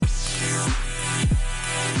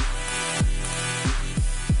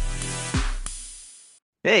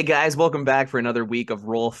Hey guys, welcome back for another week of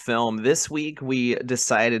Roll Film. This week we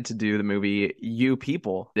decided to do the movie You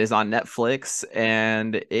People. It is on Netflix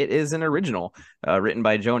and it is an original, written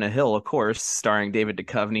by Jonah Hill, of course, starring David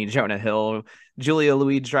Duchovny, Jonah Hill, Julia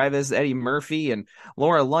Louis-Dreyfus, Eddie Murphy, and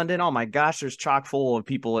Laura London. Oh my gosh, there's chock full of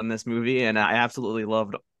people in this movie, and I absolutely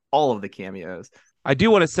loved all of the cameos. I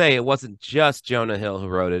do want to say it wasn't just Jonah Hill who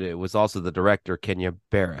wrote it. It was also the director, Kenya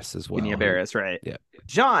Barris, as Kenya well. Barris, right? Yeah,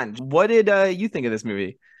 John, what did you think of this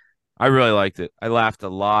movie? I really liked it. I laughed a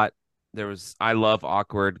lot. I love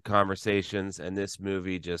awkward conversations, and this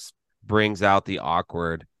movie just brings out the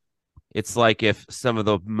awkward. It's like if some of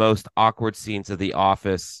the most awkward scenes of The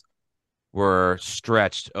Office were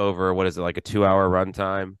stretched over, what is it, like a 2 hour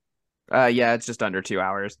runtime? Yeah, it's just under 2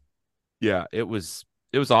 hours. Yeah, it was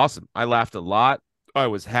awesome. I laughed a lot. I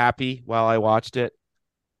was happy while I watched it.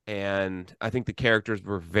 And I think the characters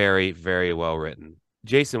were very, very well written.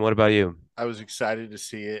 Jason, what about you? I was excited to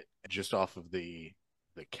see it just off of the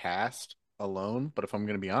cast alone, but if I'm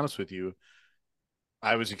going to be honest with you,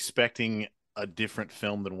 I was expecting a different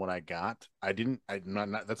film than what I got. I didn't not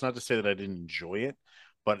that's not to say that I didn't enjoy it,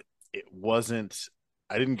 but it wasn't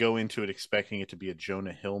I didn't go into it expecting it to be a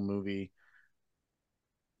Jonah Hill movie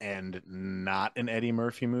and not an Eddie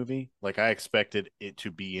Murphy movie. Like I expected it to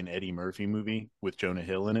be an Eddie Murphy movie with Jonah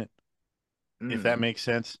Hill in it, if that Mm. makes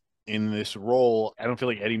sense. In this role, I don't feel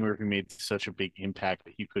like Eddie Murphy made such a big impact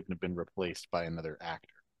that he couldn't have been replaced by another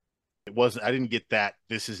actor. It wasn't, I didn't get that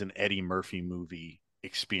this is an Eddie Murphy movie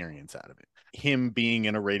experience out of it. Him being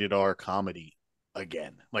in a rated R comedy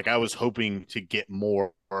again. Like I was hoping to get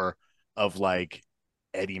more of like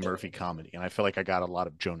Eddie Murphy comedy. And I feel like I got a lot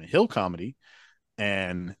of Jonah Hill comedy,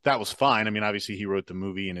 and that was fine. I mean, obviously he wrote the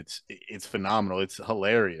movie and it's phenomenal. It's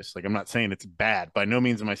hilarious. Like I'm not saying it's bad. By no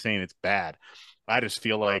means am I saying it's bad. I just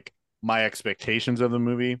feel like my expectations of the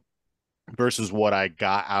movie versus what I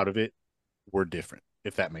got out of it were different,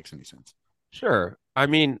 if that makes any sense. Sure. I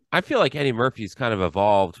mean, I feel like Eddie Murphy's kind of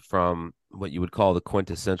evolved from what you would call the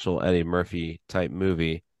quintessential Eddie Murphy type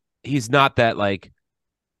movie. He's not that like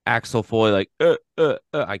Axel Foley, like,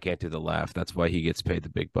 I can't do the laugh. That's why he gets paid the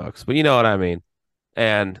big bucks. But you know what I mean?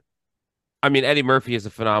 And I mean, Eddie Murphy is a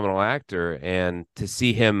phenomenal actor. And to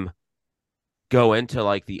see him go into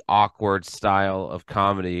like the awkward style of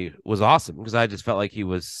comedy was awesome because I just felt like he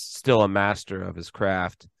was still a master of his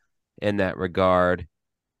craft in that regard.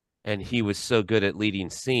 And he was so good at leading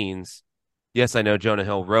scenes. Yes, I know Jonah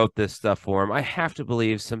Hill wrote this stuff for him. I have to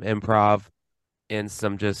believe some improv and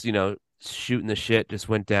some just, shooting the shit just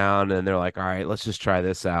went down. And they're like, all right, let's just try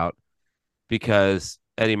this out because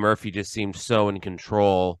Eddie Murphy just seemed so in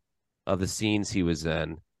control of the scenes he was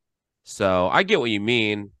in. So I get what you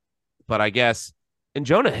mean, but I guess and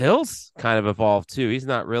Jonah Hill's kind of evolved too. He's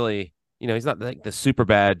not really, he's not like the super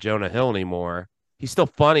bad Jonah Hill anymore. He's still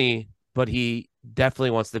funny, but he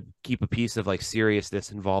definitely wants to keep a piece of like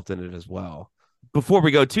seriousness involved in it as well. Before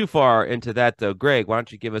we go too far into that though, Greg, why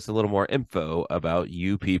don't you give us a little more info about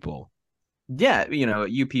You People? Yeah,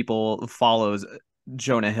 You People follows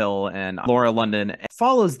Jonah Hill and Laura London,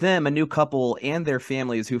 follows them, a new couple, and their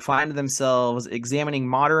families who find themselves examining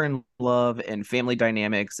modern love and family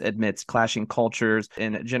dynamics amidst clashing cultures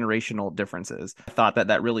and generational differences. I thought that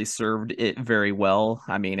that really served it very well.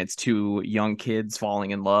 I mean, it's two young kids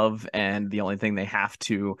falling in love, and the only thing they have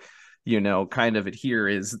to, kind of adhere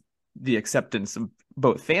is the acceptance of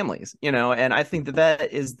both families, and I think that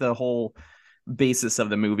that is the whole basis of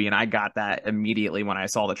the movie, and I got that immediately when I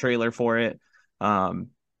saw the trailer for it. Um,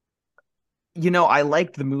 I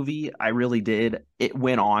liked the movie. I really did. It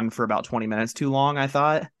went on for about 20 minutes too long, I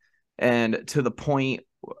thought. And to the point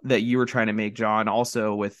that you were trying to make, John,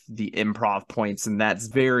 also with the improv points, and that's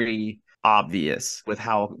very obvious with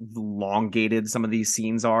how elongated some of these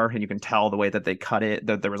scenes are. And you can tell the way that they cut it,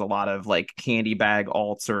 that there was a lot of like candy bag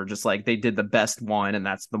alts, or just like they did the best one, and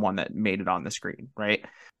that's the one that made it on the screen, right?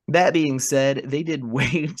 That being said, they did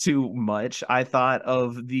way too much, I thought,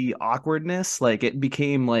 of the awkwardness. Like it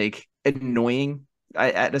became like annoying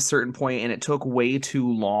at a certain point, and it took way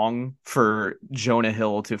too long for Jonah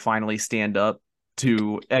Hill to finally stand up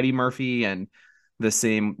to Eddie Murphy, and the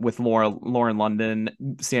same with Lauren London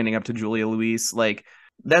standing up to Julia Louise. Like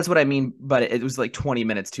that's what I mean, but it was like 20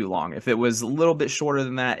 minutes too long. If it was a little bit shorter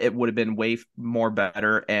than that, it would have been way more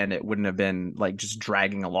better, and it wouldn't have been like just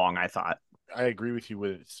dragging along, I thought. I agree with you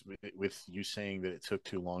with you saying that it took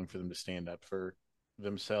too long for them to stand up for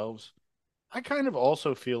themselves. I kind of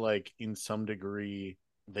also feel like in some degree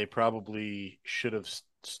they probably should have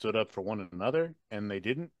stood up for one another and they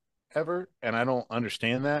didn't ever, and I don't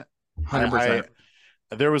understand that. I 100%.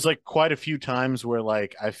 there was like quite a few times where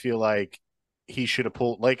like I feel like he should have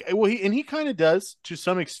pulled like well he kind of does to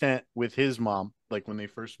some extent with his mom, like when they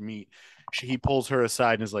first meet, he pulls her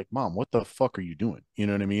aside and is like, "Mom, what the fuck are you doing?" You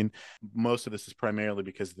know what I mean? Most of this is primarily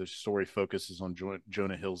because the story focuses on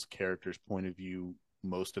Jonah Hill's character's point of view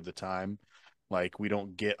most of the time. Like we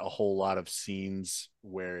don't get a whole lot of scenes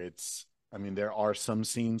where it's, I mean, there are some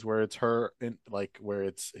scenes where it's her and like where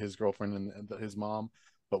it's his girlfriend and his mom,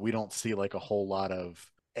 but we don't see like a whole lot of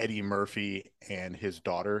Eddie Murphy and his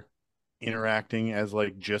daughter interacting as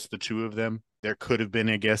like just the two of them. There could have been,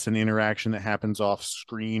 I guess, an interaction that happens off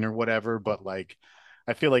screen or whatever, but like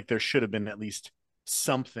I feel like there should have been at least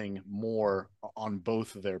something more on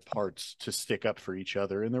both of their parts to stick up for each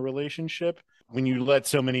other in the relationship. When you let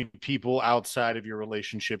so many people outside of your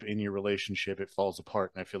relationship in your relationship, it falls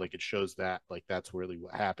apart. And I feel like it shows that like that's really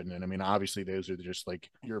what happened. And I mean, obviously those are just like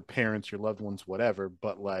your parents, your loved ones, whatever,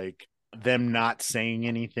 but like them not saying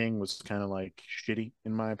anything was kind of like shitty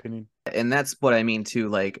in my opinion. And that's what I mean too.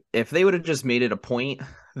 Like, if they would have just made it a point,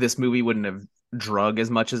 this movie wouldn't have drug as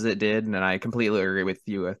much as it did. And I completely agree with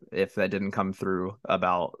you if that didn't come through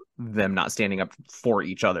about them not standing up for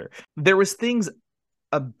each other. There was things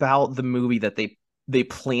about the movie that they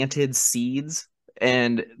planted seeds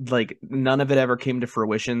and like none of it ever came to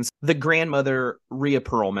fruition. The grandmother, Rhea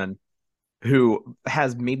Perlman, who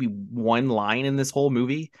has maybe one line in this whole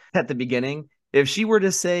movie at the beginning, if she were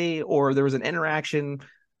to say, or there was an interaction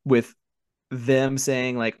with them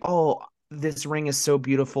saying like, "Oh, this ring is so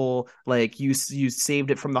beautiful, like you saved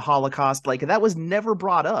it from the Holocaust," like that was never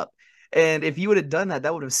brought up. And if you would have done that,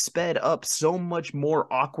 that would have sped up so much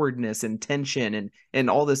more awkwardness and tension and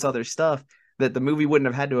all this other stuff that the movie wouldn't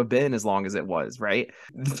have had to have been as long as it was, right?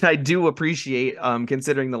 I do appreciate,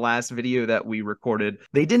 considering the last video that we recorded,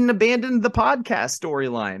 they didn't abandon the podcast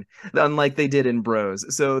storyline, unlike they did in Bros.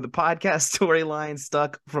 So the podcast storyline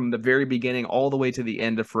stuck from the very beginning all the way to the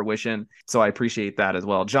end of fruition. So I appreciate that as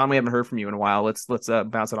well. John, we haven't heard from you in a while. Let's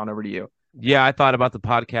bounce it on over to you. Yeah, I thought about the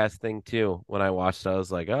podcast thing too when I watched it. I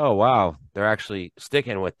was like, oh wow, they're actually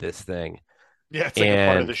sticking with this thing. Yeah, it's like a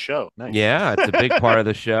part of the And show. Nice. yeah, it's a big part of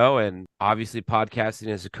the show. And obviously podcasting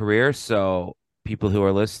is a career. So people who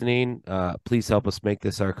are listening, please help us make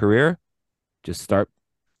this our career. Just start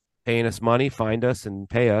paying us money, find us and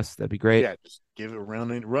pay us. That'd be great. Yeah, just give it run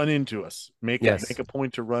into us. Yes. Make a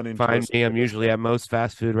point to run into Find us. me. I'm usually at most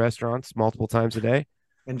fast food restaurants multiple times a day.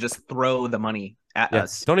 And just throw the money at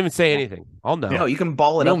us. Don't even say anything. I'll know. No, you can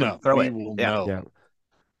ball it We'll up know. and throw We it. will Yeah. know. Yeah.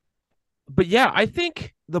 But yeah, I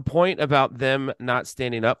think the point about them not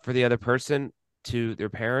standing up for the other person to their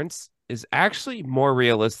parents is actually more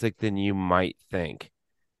realistic than you might think.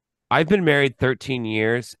 I've been married 13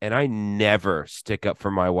 years and I never stick up for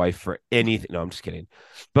my wife for anything. No, I'm just kidding.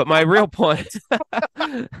 But my real point,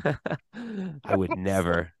 I would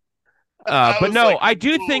never. But no, I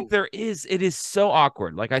do think it is so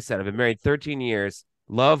awkward. Like I said, I've been married 13 years,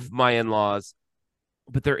 love my in-laws,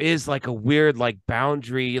 but there is like a weird like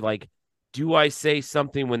boundary. Like, do I say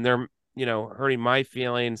something when they're, hurting my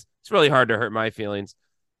feelings? It's really hard to hurt my feelings.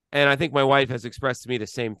 And I think my wife has expressed to me the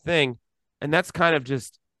same thing. And that's kind of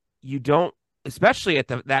just, you don't, especially at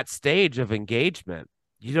that stage of engagement,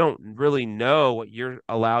 you don't really know what you're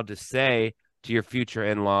allowed to say to your future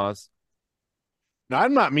in-laws. No,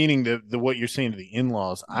 I'm not meaning the what you're saying to the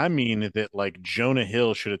in-laws. I mean that like Jonah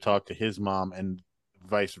Hill should have talked to his mom and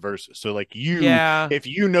vice versa. So like if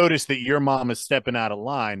you notice that your mom is stepping out of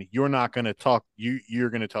line, you're not going to talk. You're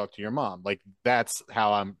going to talk to your mom. Like that's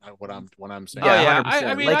how what I'm saying. Yeah,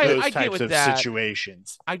 I mean, like those I types get with of that.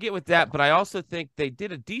 situations. I get with that, but I also think they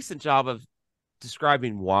did a decent job of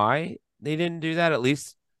describing why they didn't do that. At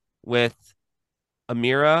least with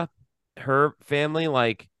Amira, her family,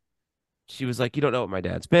 like she was like, "You don't know what my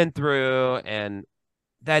dad's been through," and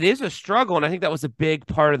that is a struggle. And I think that was a big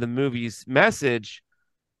part of the movie's message.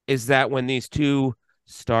 Is that when these two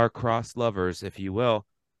star-crossed lovers, if you will,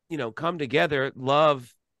 come together,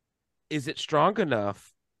 love, is it strong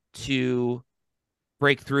enough to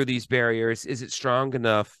break through these barriers? Is it strong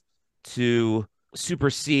enough to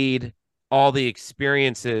supersede all the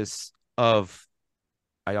experiences of,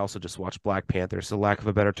 I also just watched Black Panther, so lack of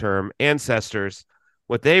a better term, ancestors,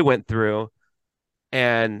 what they went through,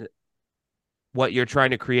 and what you're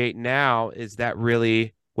trying to create now, is that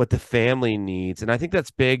really what the family needs? And I think that's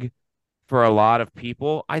big for a lot of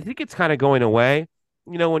people. I think it's kind of going away.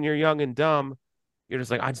 When you're young and dumb, you're just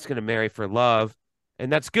like, I'm just going to marry for love. And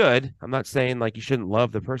that's good. I'm not saying like you shouldn't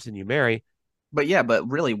love the person you marry. But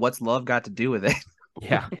really, what's love got to do with it?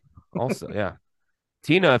 Yeah. Also, yeah.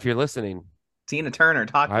 Tina, if you're listening, Tina Turner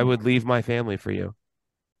talking. I would leave my family for you.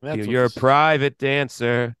 You're a private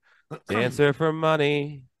dancer for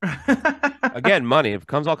money. Again, money. It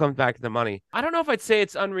all comes back to the money. I don't know if I'd say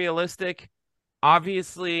it's unrealistic.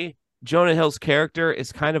 Obviously, Jonah Hill's character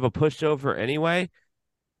is kind of a pushover anyway.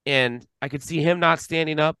 And I could see him not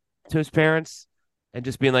standing up to his parents and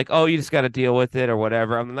just being like, oh, you just got to deal with it or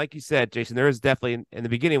whatever. I mean, like you said, Jason, there is definitely in the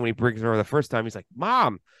beginning when he brings her the first time, he's like,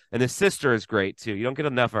 Mom. And his sister is great too. You don't get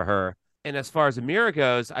enough of her. And as far as Amira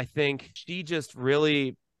goes, I think she just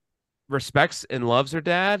really respects and loves her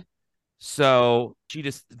dad. So she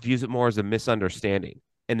just views it more as a misunderstanding.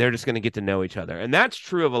 And they're just going to get to know each other. And that's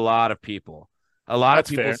true of a lot of people. A lot That's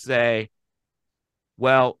of people fair. say,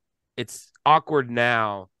 well, it's awkward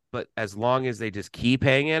now, but as long as they just keep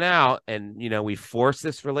hanging out and, we force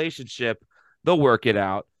this relationship, they'll work it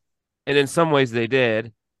out. And in some ways they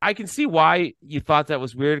did. I can see why you thought that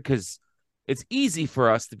was weird because it's easy for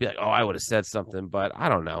us to be like, oh, I would have said something, but I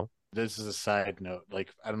don't know. This is a side note.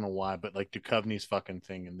 Like, I don't know why, but like Duchovny's fucking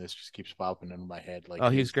thing, and this just keeps popping into my head. Like, Oh,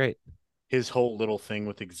 he's great. His whole little thing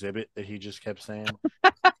with Exhibit that he just kept saying.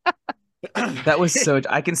 That was so.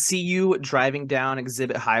 I can see you driving down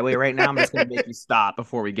Exhibit Highway right now. I'm just gonna make you stop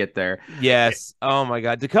before we get there. Yes. Oh my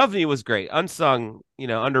God. Duchovny was great. Unsung,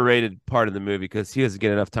 underrated part of the movie because he doesn't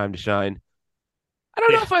get enough time to shine. I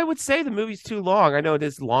don't know if I would say the movie's too long. I know it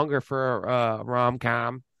is longer for a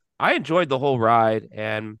rom-com. I enjoyed the whole ride,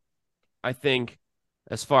 and I think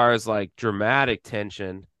as far as like dramatic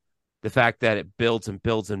tension, the fact that it builds and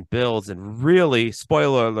builds and builds and really,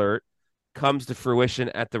 spoiler alert, comes to fruition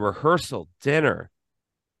at the rehearsal dinner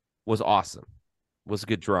was awesome. Was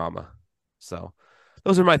good drama. So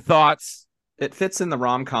those are my thoughts. It fits in the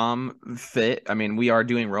rom-com fit. I mean, we are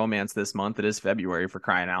doing romance this month. It is February, for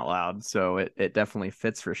crying out loud. So it definitely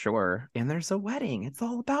fits for sure. And there's a wedding. It's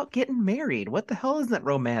all about getting married. What the hell isn't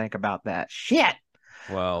romantic about that? Shit.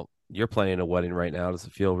 Well, you're planning a wedding right now. Does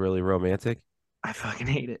it feel really romantic? I fucking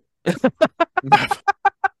hate it.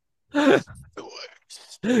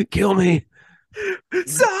 Kill me.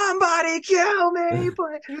 Somebody kill me.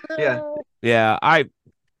 But Yeah, I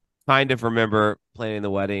kind of remember planning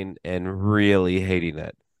the wedding and really hating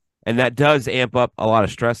it. And that does amp up a lot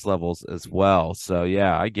of stress levels as well. So,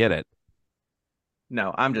 yeah, I get it.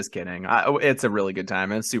 No, I'm just kidding. It's a really good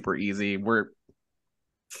time. It's super easy. We're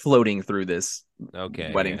floating through this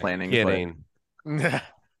wedding planning. Kidding.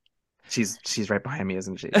 She's right behind me,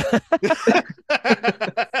 isn't she?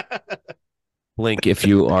 Blink if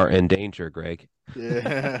you are in danger, Greg.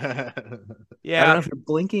 Yeah. I don't know if you're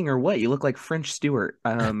blinking or what. You look like French Stewart.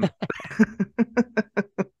 I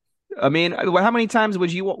mean, how many times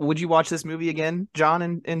would you watch this movie again,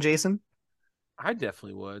 John and Jason? I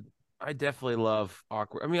definitely would. I definitely love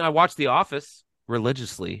awkward. I mean, I watched The Office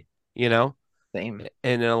religiously, Same. And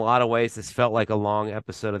in a lot of ways, this felt like a long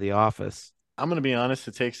episode of The Office. I'm gonna be honest.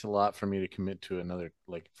 It takes a lot for me to commit to another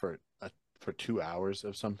for 2 hours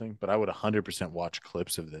of something. But I would 100% watch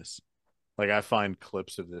clips of this. Like, I find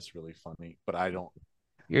clips of this really funny, but I don't.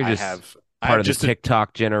 You're just part of the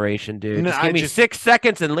TikTok generation, dude. No, just give me 6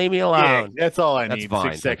 seconds and leave me alone. Yeah, that's all I That's need.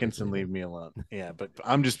 fine. 6 seconds and leave me alone. Yeah, but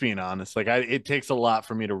I'm just being honest. Like, it takes a lot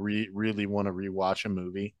for me to really want to rewatch a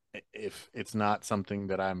movie. If it's not something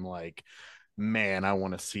that I'm like, man, I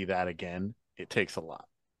want to see that again. It takes a lot,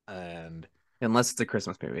 and unless it's a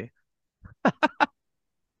Christmas movie.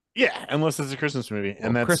 Yeah, unless it's a Christmas movie,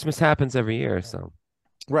 and that's Christmas happens every year, so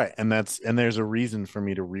right. And there's a reason for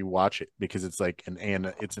me to rewatch it because it's like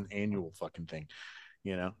it's an annual fucking thing.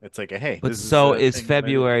 It's like hey. But so is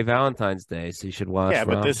February Valentine's Day, so you should watch. Yeah,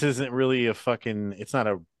 but this isn't really a fucking. It's not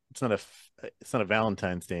a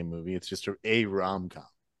Valentine's Day movie. It's just a rom-com.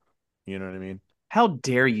 You know what I mean? How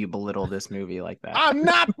dare you belittle this movie like that? I'm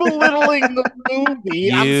not belittling the movie.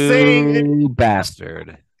 You I'm saying you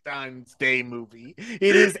bastard. Valentine's Day movie.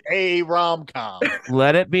 It is a rom-com.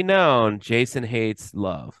 Let it be known, Jason hates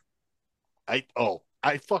love. I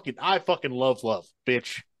fucking love,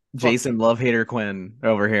 bitch. Jason love hater Quinn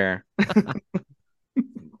over here.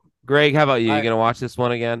 Greg, how about you? You gonna watch this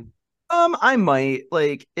one again? I might,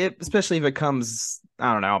 especially if it comes.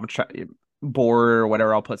 I don't know. I'm bored or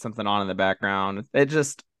whatever. I'll put something on in the background.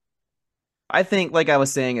 I think, like I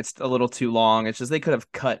was saying, it's a little too long. It's just they could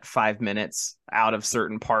have cut 5 minutes out of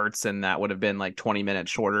certain parts, and that would have been like 20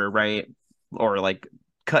 minutes shorter, right? Or like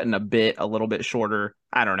cutting a little bit shorter.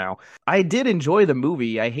 I don't know. I did enjoy the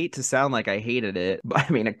movie. I hate to sound like I hated it, but I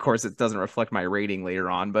mean, of course, it doesn't reflect my rating later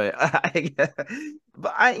on. But I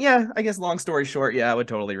guess long story short, I would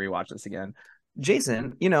totally rewatch this again.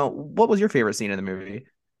 Jason, what was your favorite scene in the movie?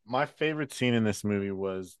 My favorite scene in this movie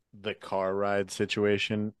was the car ride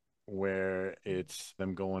situation where it's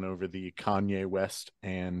them going over the Kanye West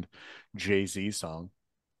and Jay-Z song.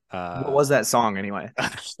 What was that song anyway?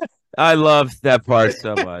 I loved that part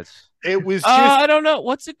so much. It was just I don't know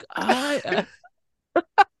what's it.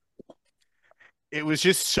 it was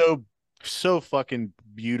just so fucking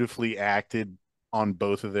beautifully acted on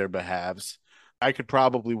both of their behalves. I could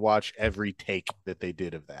probably watch every take that they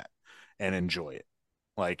did of that and enjoy it.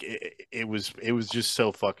 Like it was just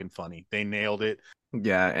so fucking funny. They nailed it.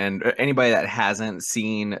 Yeah, and anybody that hasn't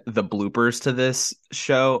seen the bloopers to this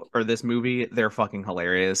show or this movie, they're fucking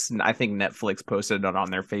hilarious. And I think Netflix posted it on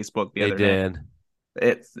their Facebook the They other day. did.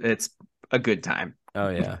 It's a good time. Oh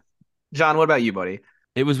yeah. John, what about you, buddy?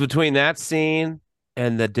 It was between that scene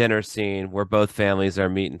and the dinner scene where both families are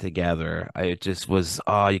meeting together. It just was,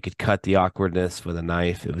 oh, you could cut the awkwardness with a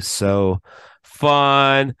knife. It was so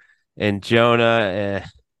fun. And Jonah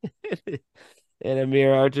and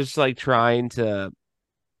Amir are just like trying to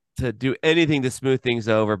do anything to smooth things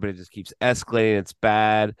over, but it just keeps escalating. It's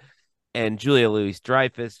bad. And Julia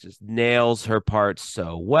Louis-Dreyfus just nails her part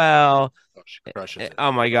so well. Oh, she crushes it.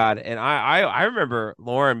 Oh my God. And I remember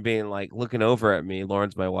Lauren being like looking over at me.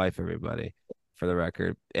 Lauren's my wife, everybody, for the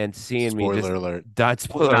record, and seeing me just Spoiler alert.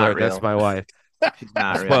 spoiler Not alert, that's real. my wife. She's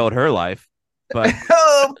not real. Spoiled her life. But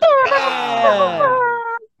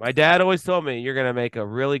my dad always told me you're gonna make a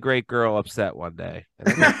really great girl upset one day.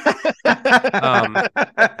 And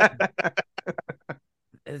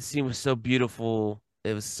the scene was so beautiful.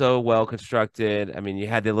 It was so well constructed. I mean, you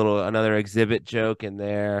had another exhibit joke in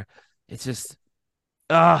there. It's just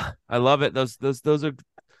I love it. Those are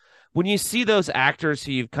when you see those actors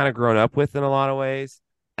who you've kind of grown up with in a lot of ways,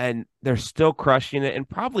 and they're still crushing it, and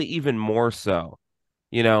probably even more so.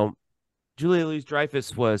 You know, Julia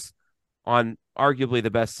Louis-Dreyfus was on arguably the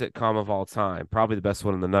best sitcom of all time, probably the best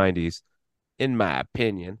one in the 90s, in my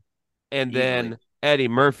opinion. And then Easily. Eddie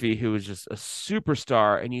Murphy, who was just a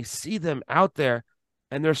superstar, and you see them out there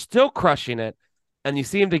and they're still crushing it. And you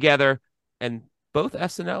see them together, and both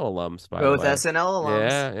SNL alums, by Both the way. SNL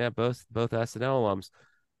alums. Yeah, both SNL alums.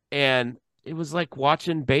 And it was like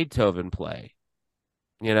watching Beethoven play.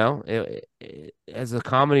 You know, as a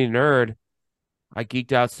comedy nerd, I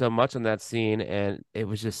geeked out so much on that scene, and it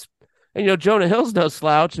was just, and Jonah Hill's no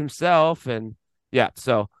slouch himself, and yeah.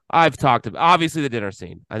 So I've talked about obviously the dinner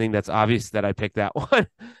scene. I think that's obvious that I picked that one.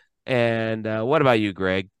 And what about you,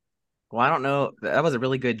 Greg? Well, I don't know. That was a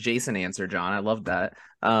really good Jason answer, John. I loved that.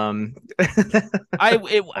 I mean,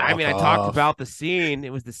 I talked Off. about the scene.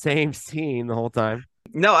 It was the same scene the whole time.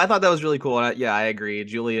 No, I thought that was really cool. Yeah, I agree.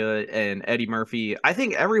 Julia and Eddie Murphy. I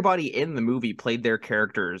think everybody in the movie played their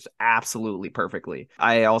characters absolutely perfectly.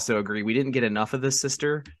 I also agree. We didn't get enough of this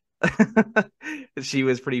sister. She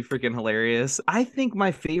was pretty freaking hilarious. I think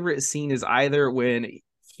my favorite scene is either when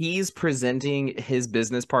he's presenting his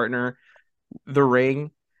business partner the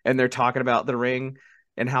ring and they're talking about the ring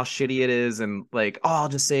and how shitty it is, and like, oh, I'll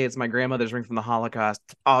just say it's my grandmother's ring from the Holocaust.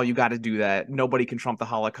 Oh, you got to do that. Nobody can trump the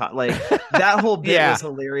Holocaust. Like that whole bit Yeah. was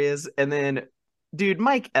hilarious. And then, dude,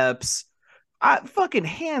 Mike Epps, I fucking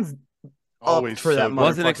hands Always for that so motherfucking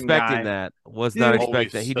Wasn't expecting guy. that. Was Dude, not always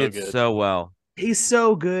expecting that. He so did good. so well. He's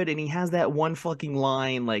so good, and he has that one fucking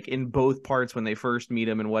line like in both parts when they first meet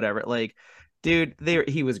him and whatever. Like, dude,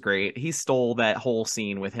 he was great. He stole that whole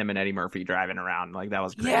scene with him and Eddie Murphy driving around. Like that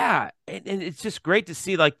was great. Yeah, and it's just great to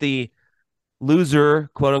see like the loser,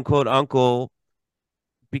 quote unquote, uncle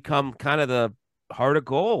become kind of the heart of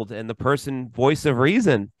gold and the voice of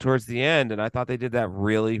reason towards the end. And I thought they did that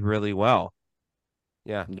really, really well.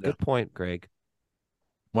 Yeah, Yeah. good point, Greg.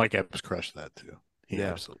 Mike Epps crushed that too. He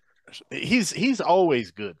Yeah. absolutely crushed it. He's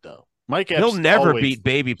always good though. Mike Epps He'll never always- beat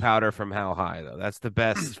Baby Powder from How High, though. That's the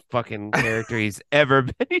best fucking character he's ever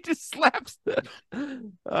been. He just slaps the.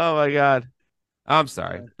 Oh my God. I'm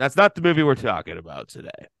sorry. That's not the movie we're talking about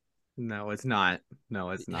today. No, it's not. No,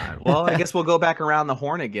 it's not. Well, I guess we'll go back around the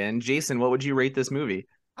horn again. Jason, what would you rate this movie?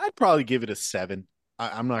 I'd probably give it a 7.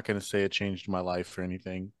 I'm not going to say it changed my life or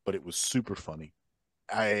anything, but it was super funny.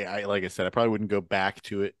 I like I said, I probably wouldn't go back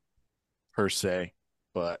to it per se,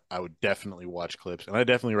 but I would definitely watch clips, and I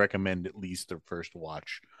definitely recommend at least the first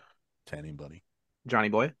watch to anybody. Johnny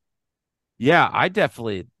Boy? Yeah, I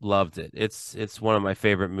definitely loved it. It's one of my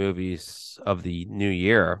favorite movies of the new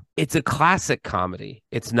year. It's a classic comedy.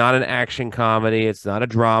 It's not an action comedy. It's not a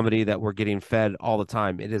dramedy that we're getting fed all the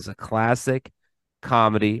time. It is a classic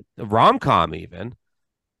comedy, a rom-com even.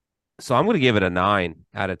 So I'm going to give it a 9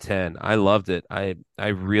 out of 10. I loved it. I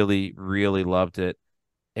really, really loved it.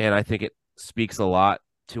 And I think it speaks a lot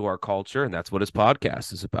to our culture, and that's what his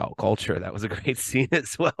podcast is about, culture. That was a great scene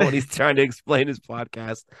as well when he's trying to explain his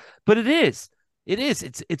podcast. But it's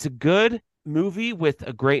a good movie with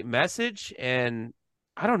a great message, and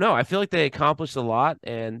I don't know. I feel like they accomplished a lot,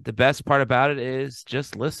 and the best part about it is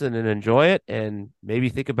just listen and enjoy it, and maybe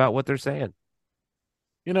think about what they're saying.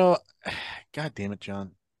 You know, God damn it,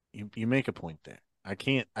 John. You make a point there. I Yeah,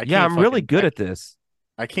 can't I'm really fucking good at this.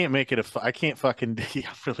 I can't make it I can't fucking yeah,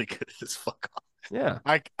 I'm really good at this. Fuck off. Yeah.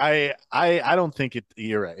 I don't think it.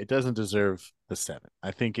 You're right. It doesn't deserve the 7.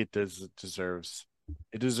 I think it deserves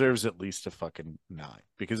at least a fucking 9.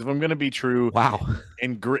 Because if I'm gonna be true Wow.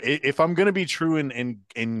 and if I'm gonna be true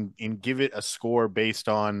and give it a score based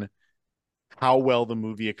on how well the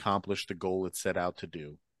movie accomplished the goal it set out to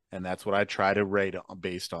do, and that's what I try to rate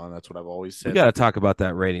based on. That's what I've always We said. got to talk about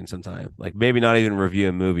that rating sometime. Like maybe not even review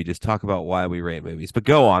a movie, just talk about why we rate movies. But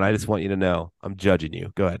go on. I just want you to know I'm judging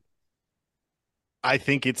you. Go ahead. I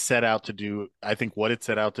think it set out to do. I think what it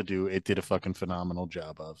set out to do, it did a fucking phenomenal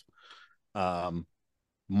job of. Um,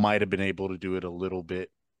 might have been able to do it a little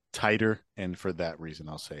bit tighter, and for that reason,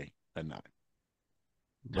 I'll say a 9.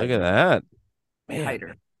 Look at that. Man,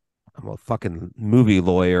 Tighter. I'm a fucking movie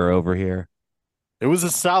lawyer over here. It was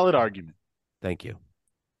a solid argument. Thank you.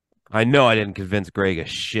 I know I didn't convince Greg a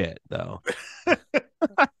shit, though.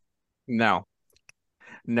 No.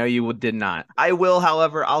 No, you did not. I will,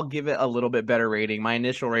 however, I'll give it a little bit better rating. My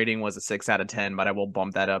initial rating was a 6 out of 10, but I will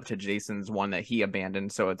bump that up to Jason's one that he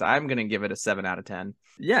abandoned. So I'm going to give it a 7 out of 10.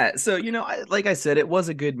 Yeah. So, like I said, it was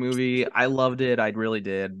a good movie. I loved it. I really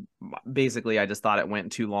did. Basically, I just thought it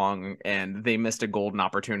went too long and they missed a golden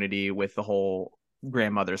opportunity with the whole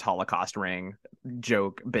grandmother's Holocaust ring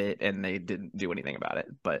joke bit, and they didn't do anything about it.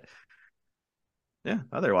 But yeah,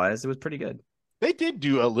 otherwise, it was pretty good. They did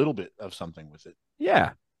do a little bit of something with it.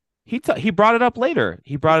 Yeah. He brought it up later.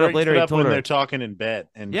 He brought it up later. It He up told when her. they're talking in bed,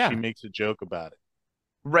 and Yeah. she makes a joke about it.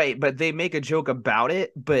 Right, but they make a joke about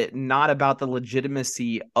it, but not about the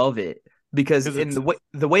legitimacy of it. Because in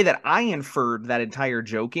the way that I inferred that entire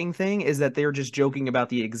joking thing is that they're just joking about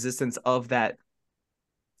the existence of that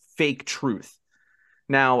fake truth.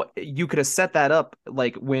 Now, you could have set that up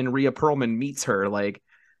like when Rhea Perlman meets her, like,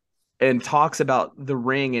 and talks about the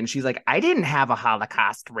ring, and she's like, "I didn't have a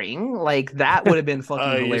Holocaust ring." Like that would have been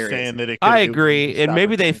fucking hilarious. Saying that I agree, and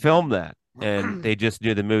maybe they filmed that, and they just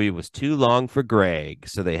knew the movie was too long for Greg,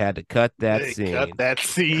 so they had to cut that scene. Cut that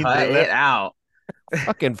scene. Cut it out.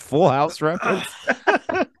 Fucking Full House reference.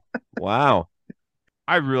 Wow,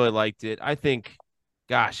 I really liked it. I think,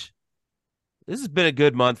 gosh, this has been a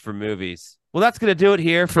good month for movies. Well, that's gonna do it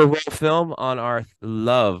here for Roll Film on our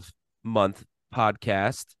Love Month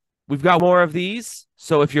podcast. We've got more of these,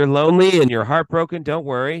 so if you're lonely and you're heartbroken, don't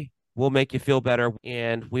worry. We'll make you feel better,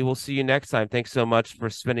 and we will see you next time. Thanks so much for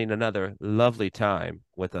spending another lovely time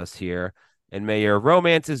with us here, and may your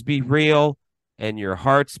romances be real and your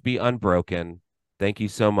hearts be unbroken. Thank you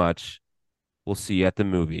so much. We'll see you at the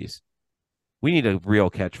movies. We need a real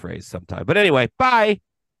catchphrase sometime. But anyway, bye.